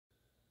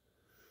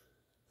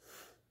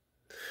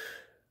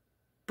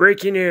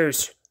Breaking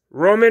news.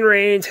 Roman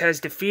Reigns has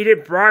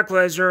defeated Brock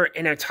Lesnar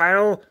in a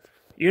title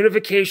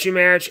unification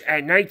match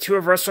at Night 2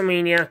 of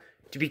WrestleMania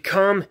to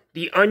become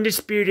the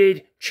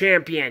undisputed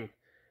champion.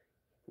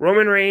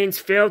 Roman Reigns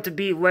failed to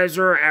beat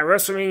Lesnar at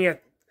WrestleMania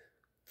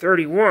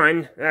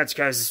 31. That's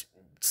because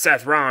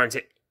Seth Rollins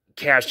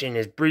cashed in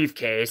his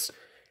briefcase.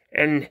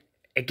 And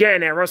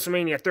again at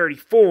WrestleMania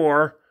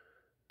 34.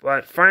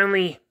 But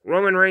finally,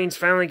 Roman Reigns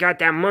finally got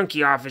that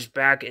monkey off his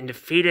back and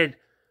defeated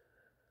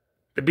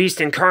the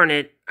Beast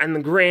Incarnate on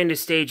the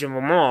grandest stage of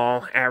them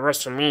all at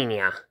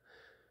WrestleMania.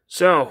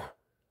 So,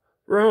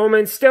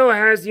 Roman still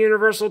has the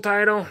Universal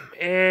title,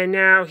 and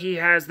now he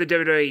has the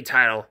WWE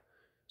title.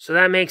 So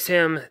that makes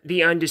him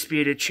the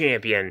undisputed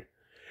champion.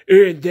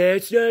 And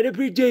that's not a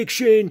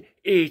prediction,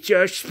 it's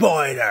a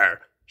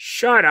spoiler.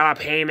 Shut up,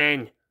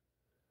 Heyman.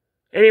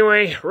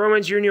 Anyway,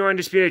 Roman's your new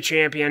undisputed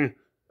champion,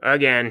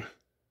 again.